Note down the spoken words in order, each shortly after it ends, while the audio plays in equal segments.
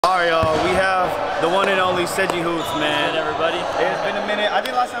Finally, CHAO 1V1, man. Good, everybody. It's been a minute. I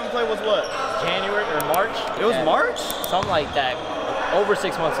think last time we played was what? January or March? It was March? Something like that. Over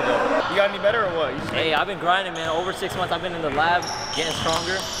 6 months ago. You got any better or what? Hey, I've been grinding, man. Over 6 months, I've been in the lab, getting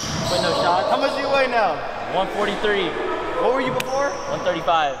stronger, putting no shots. How much do you weigh now? 143. What were you before?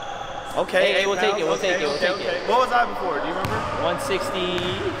 135. Okay. Hey, we'll take it. We'll take it. We'll take it. What was I before? Do you remember?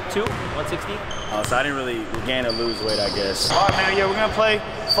 162. 160. Oh, so I didn't really gain or lose weight, I guess. All right, man. Yeah, we're gonna play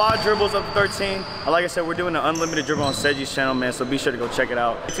 5 dribbles up to 13. Like I said, we're doing an unlimited dribble on Seggy's channel, man. So be sure to go check it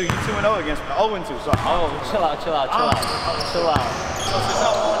out. You 2-0 against 0-2. Sorry. Oh, chill out. Chill out. So since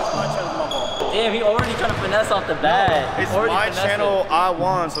I won, it's my channel, my ball. Damn, he already trying to finesse off the bat. No, it's my channel. I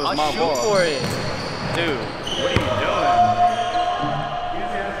won, so it's my ball. I'll shoot for it, dude. What are you doing?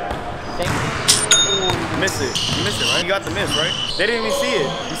 Miss it. You missed it, right? You got the miss, right? They didn't even see it.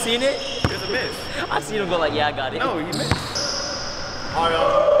 You seen it? There's a miss. I seen him go like, yeah, I got it. No, you missed. All right,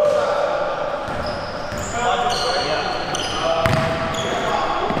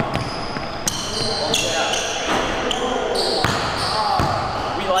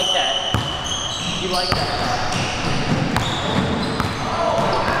 We like that. You like that.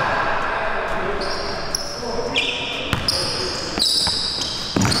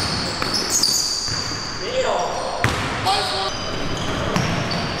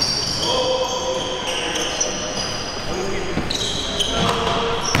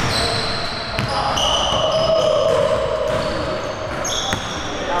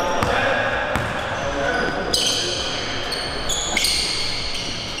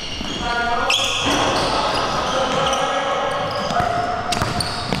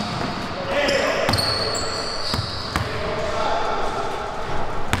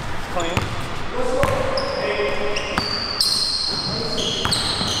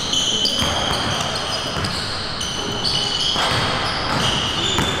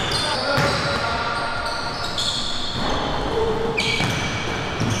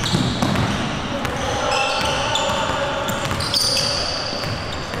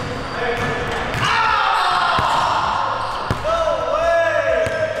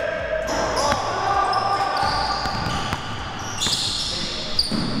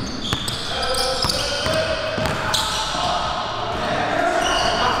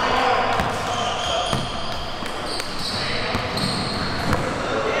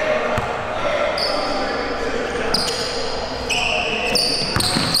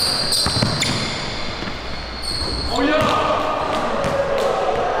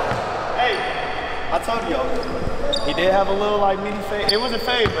 I told you, he did have a little like mini fade. It wasn't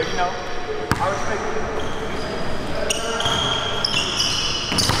fade, but you know, I respect it.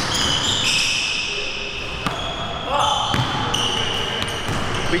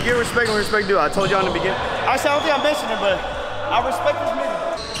 We give respect and respect due. I told you in the beginning. Actually, I don't think I mentioned it, but I respect this nigga.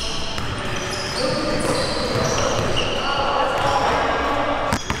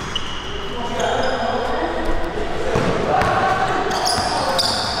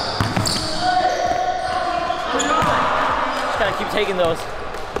 Gotta keep taking those.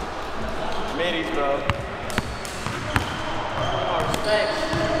 Middies, bro. Oh, respect.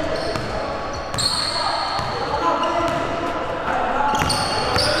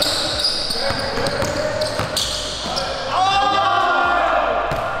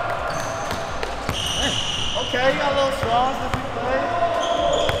 Okay, you got a little straws if you play.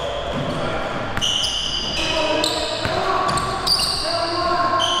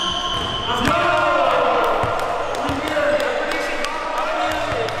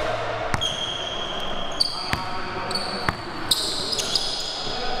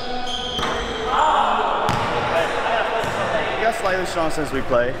 Slightly strong since we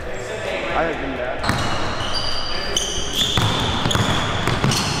play. I have been that.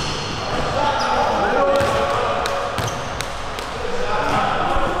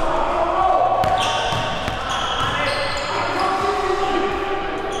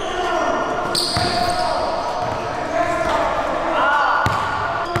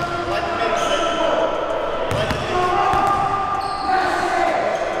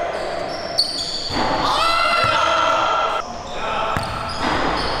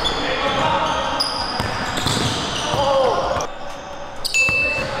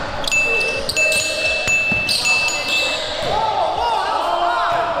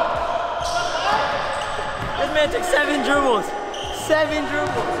 Man took 7 dribbles. 7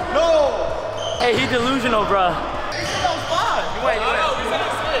 dribbles. No! Hey, he delusional, bro. He said that was 5. Wait, he said it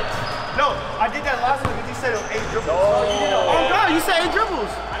was 6. No, I did that last one because he said it was 8 dribbles. Oh God, you said 8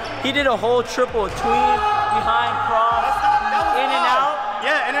 dribbles. He did a whole triple, tween, behind, cross, in and out.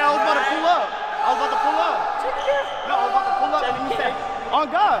 Yeah, and then I was about to pull up. I was about to pull up. No, I was about to pull up and you said, oh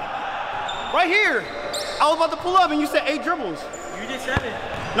God, right here. I was about to pull up and you said 8 dribbles. You did 7.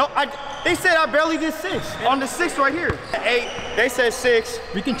 No, they said I barely did 6 on the 6 right here. 8, they said 6.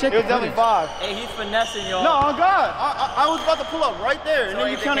 We can check it. It was definitely 5. Hey, he's finessing y'all. No, oh God. I was about to pull up right there and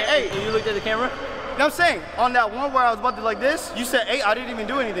then you counted 8. You looked at the camera? You know what I'm saying? On that one where I was about to like this, you said 8, I didn't even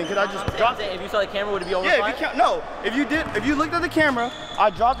do anything because I just dropped it. If you saw the camera, would it be over 5? Yeah, if you count, no. If you looked at the camera, I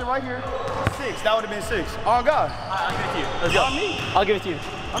dropped it right here, 6. That would have been 6. Oh God. I'll give it to you. Let's go. On me. I'll give it to you.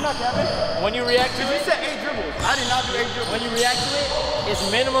 I'm not capping. When you react to it, you said 8 dribbles. I did not do 8 dribbles. When you react to it,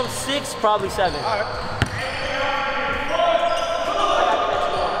 it's minimum 6, probably 7. All right.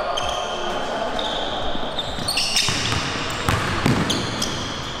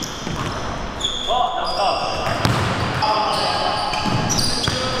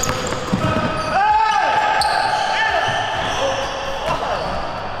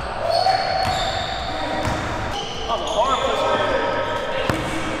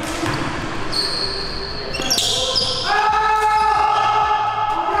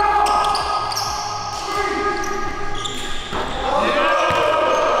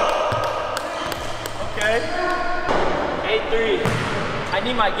 I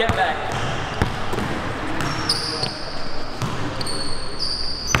need my get back.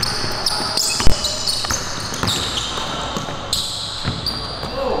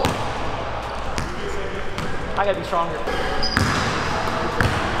 I gotta be stronger.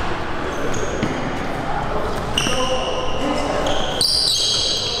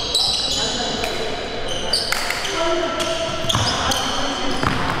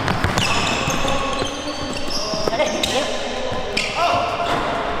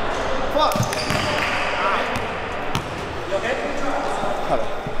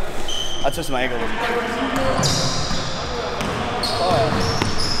 I twisted my ankle.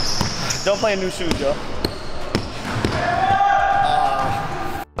 Don't play in new shoes, yo.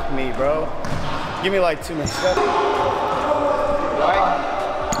 Fuck me, bro. Give me like 2 minutes. Right?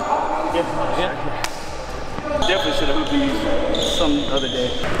 Yeah. Definitely should have hooped these some other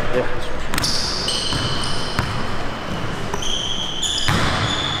day. Yeah.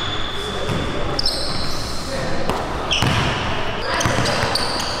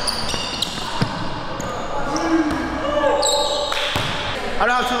 I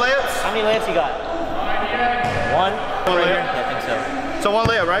don't have 2 layups. How many layups you got? 1? One right here? Yeah, I think so. So 1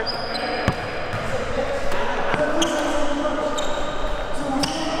 layup, right?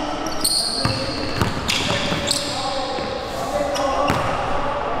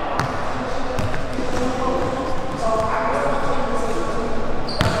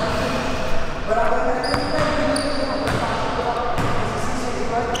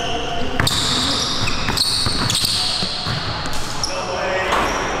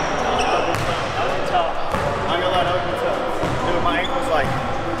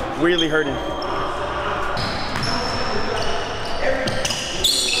 Really hurting.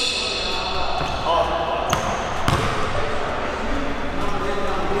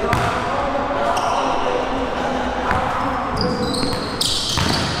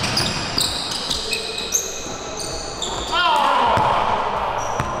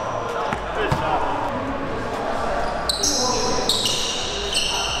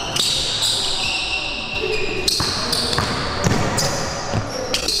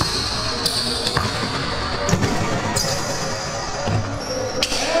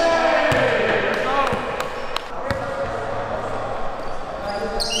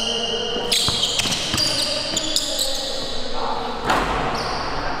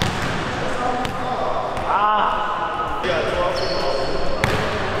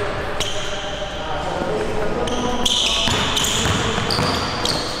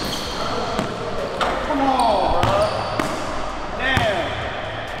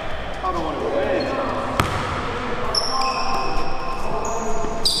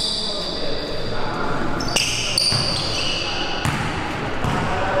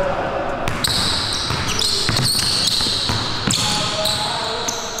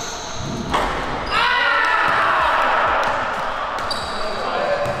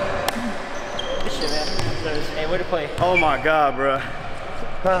 Way to play. Oh my God, bro.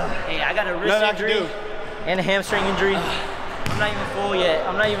 Hey, I got a wrist injury and a hamstring injury. I'm not even full yet.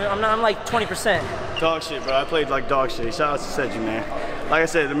 I'm like 20%. Dog shit, bro. I played like dog shit. Shout out to Seggy, man. Like I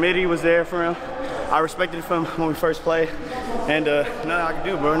said, the midi was there for him. I respected it from when we first played. And nothing I can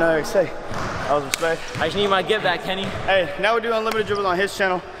do, bro. Nothing I can say. That was respect. I just need my get back, Kenny. Hey, now we're doing unlimited dribbles on his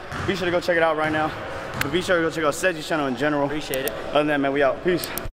channel. Be sure to go check it out right now. But be sure to go check out Seggy's channel in general. Appreciate it. Other than that, man, we out. Peace.